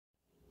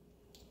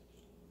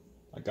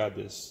got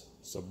this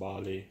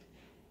Sboly.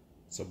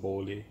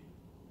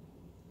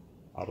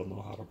 I don't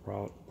know how to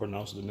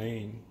pronounce the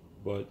name,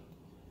 but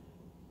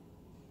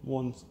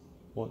one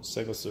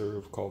single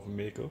serve coffee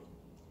maker,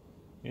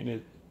 and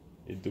it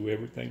do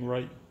everything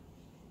right.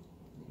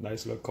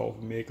 Nice little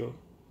coffee maker.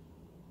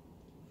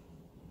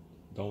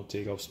 Don't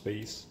take up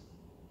space.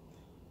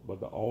 But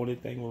the only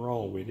thing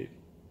wrong with it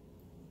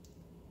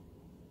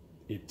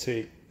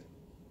take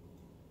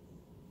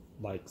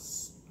like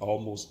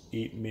almost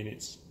 8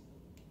 minutes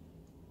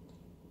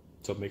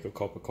to make a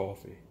cup of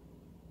coffee.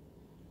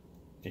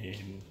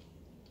 And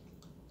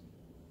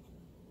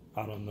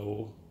I don't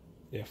know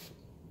if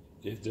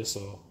it's just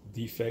a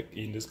defect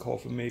in this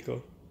coffee maker,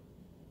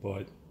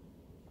 but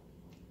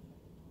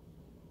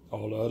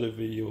all the other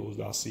videos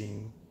I've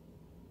seen,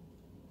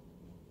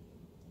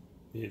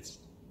 it's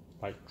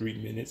like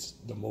 3 minutes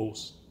the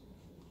most,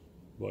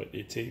 but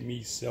it take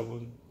me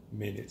 7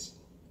 minutes,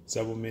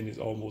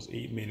 almost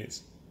 8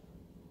 minutes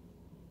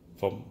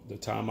from the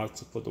time I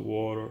put the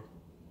water,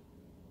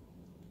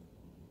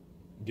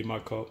 get my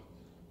cup,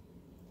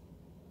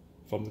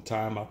 from the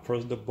time I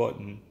press the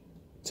button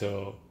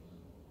till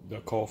the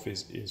coffee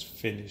is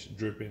finished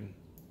dripping.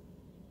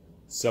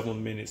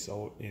 7 minutes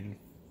in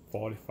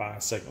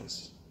 45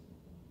 seconds.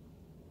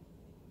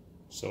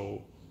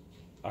 So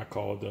I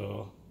bought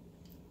it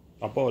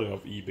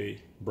off eBay,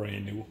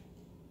 brand new.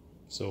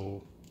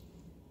 So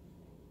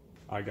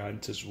I got in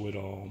touch with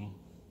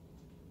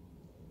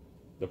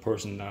the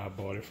person that I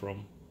bought it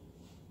from,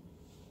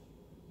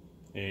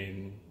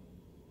 and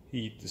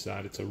he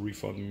decided to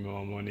refund me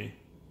my money.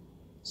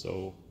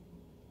 So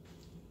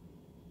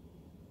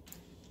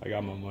I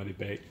got my money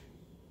back,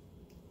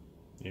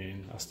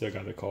 and I still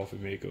got the coffee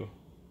maker.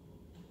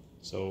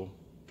 So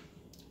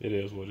it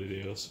is what it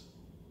is,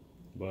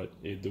 but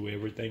it do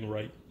everything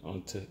right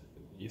until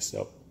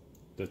yourself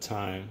the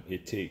time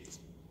it takes.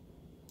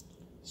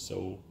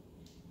 So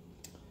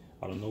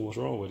I don't know what's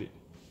wrong with it.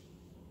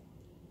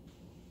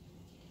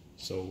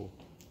 So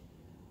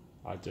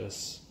I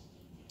just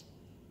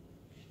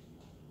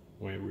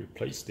went and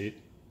replaced it,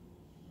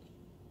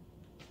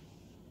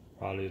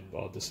 probably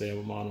about the same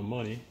amount of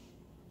money,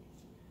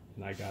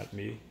 and I got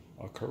me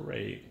a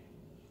Keurig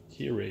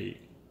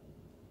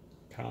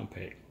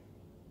K-Compact.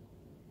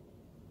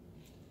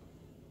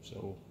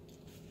 So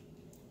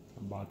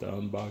I'm about to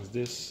unbox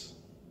this,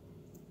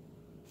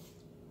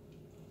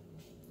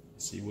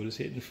 see what it's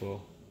hitting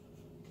for.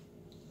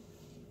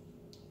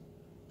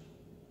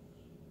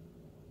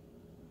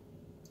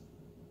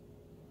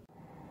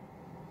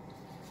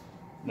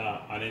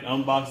 Now, I didn't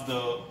unbox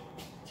the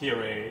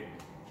Keurig.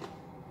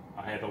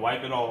 I had to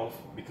wipe it off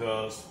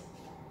because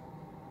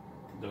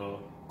the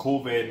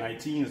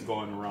COVID-19 is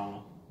going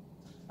around.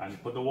 I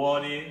didn't put the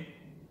water in,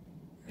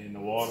 and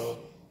the water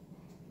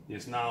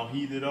is now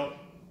heated up.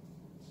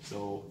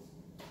 So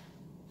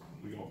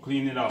we're gonna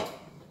clean it out.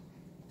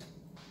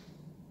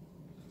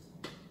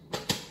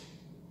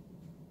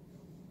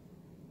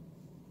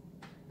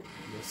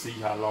 Let's see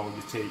how long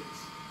it takes.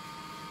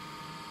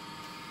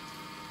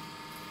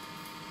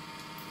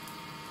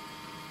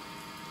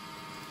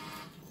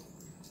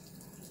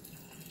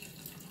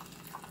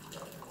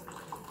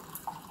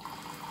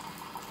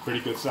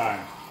 Pretty good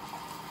sign.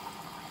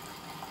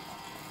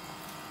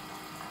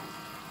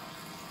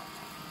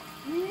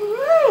 Woo!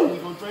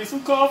 We're gonna drink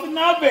some coffee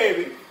now,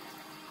 baby.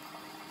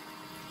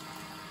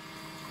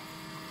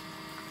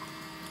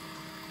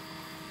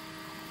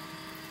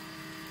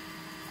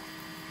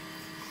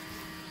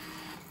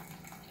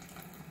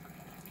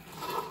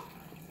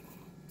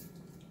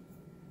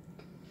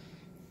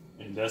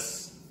 And that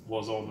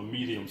was on the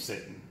medium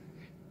setting.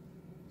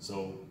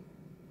 So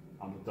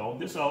I'm gonna dog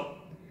this out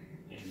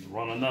and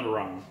run another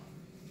round.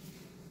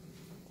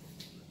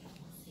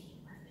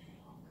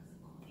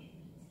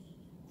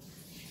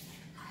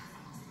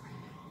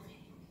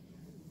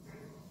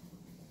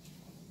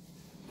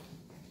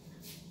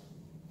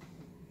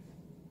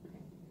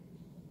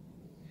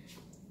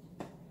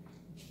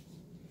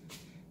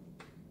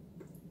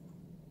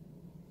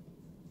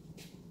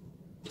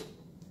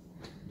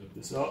 Lift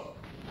this up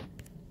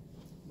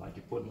like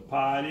you're putting a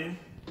pie in.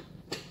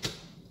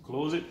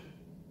 Close it.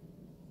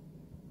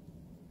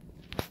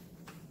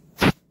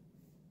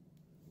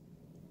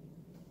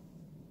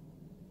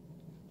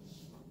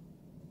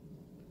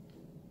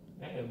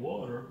 Add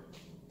water.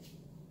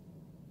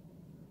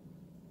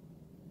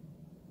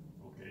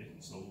 Okay,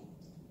 so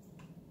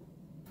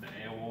the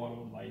add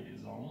water light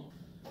is on.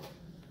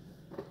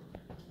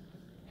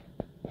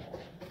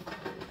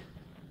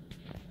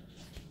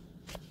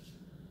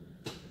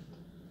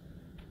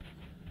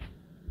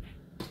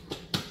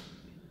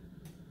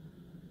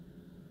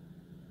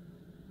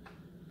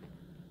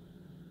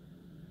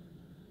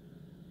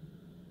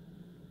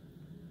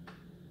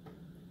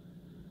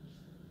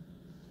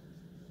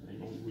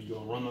 We're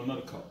gonna run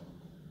another cup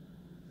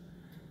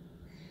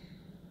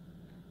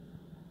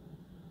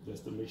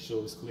just to make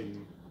sure it's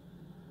clean.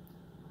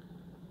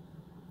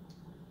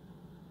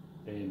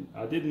 And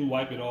I didn't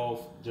wipe it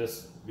off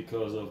just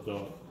because of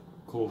the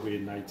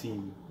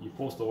COVID-19. You're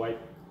supposed to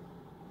wipe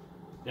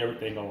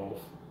everything off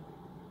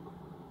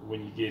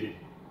when you get it.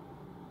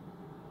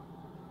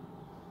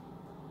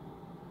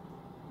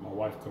 My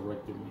wife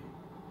corrected me.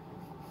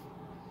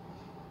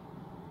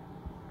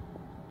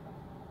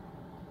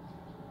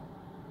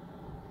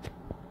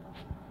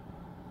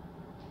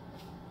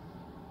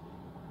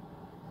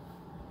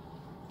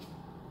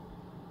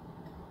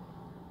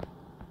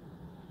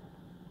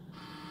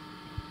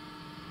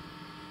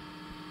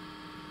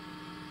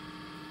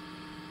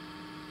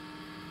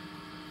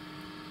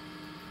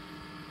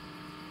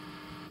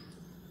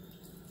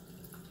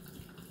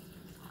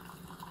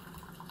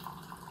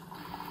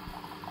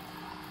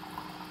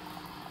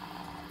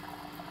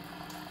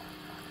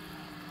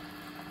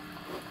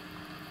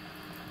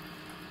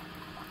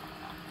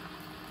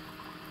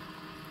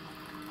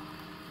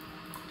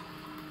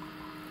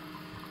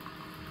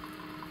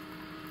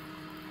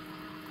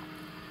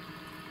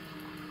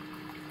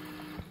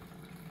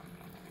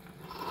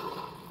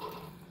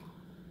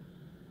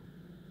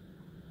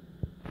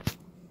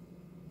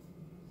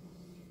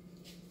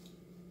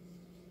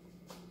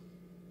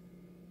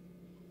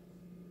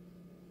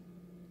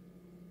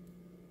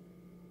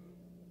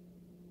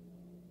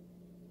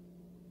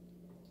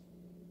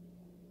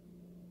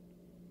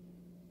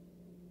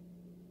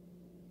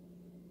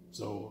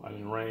 So I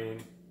done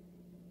ran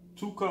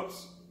 2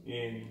 cups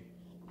in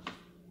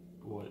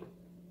what,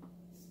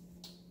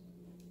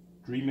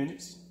 3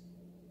 minutes,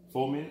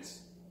 4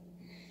 minutes,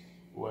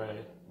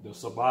 where the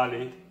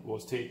Sboly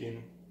was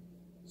taking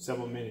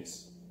 7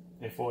 minutes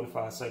and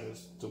 45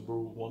 seconds to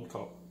brew 1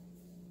 cup.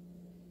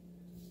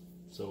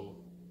 So,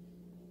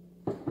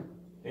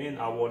 and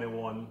I wanted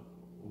one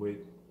with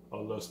a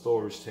little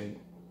storage tank.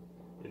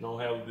 It don't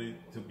have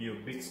to be a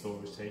big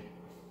storage tank,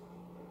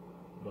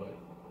 but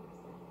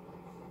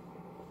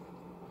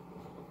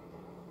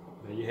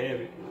there you have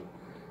it.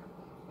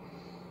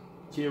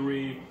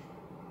 Keurig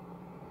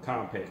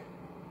Compact.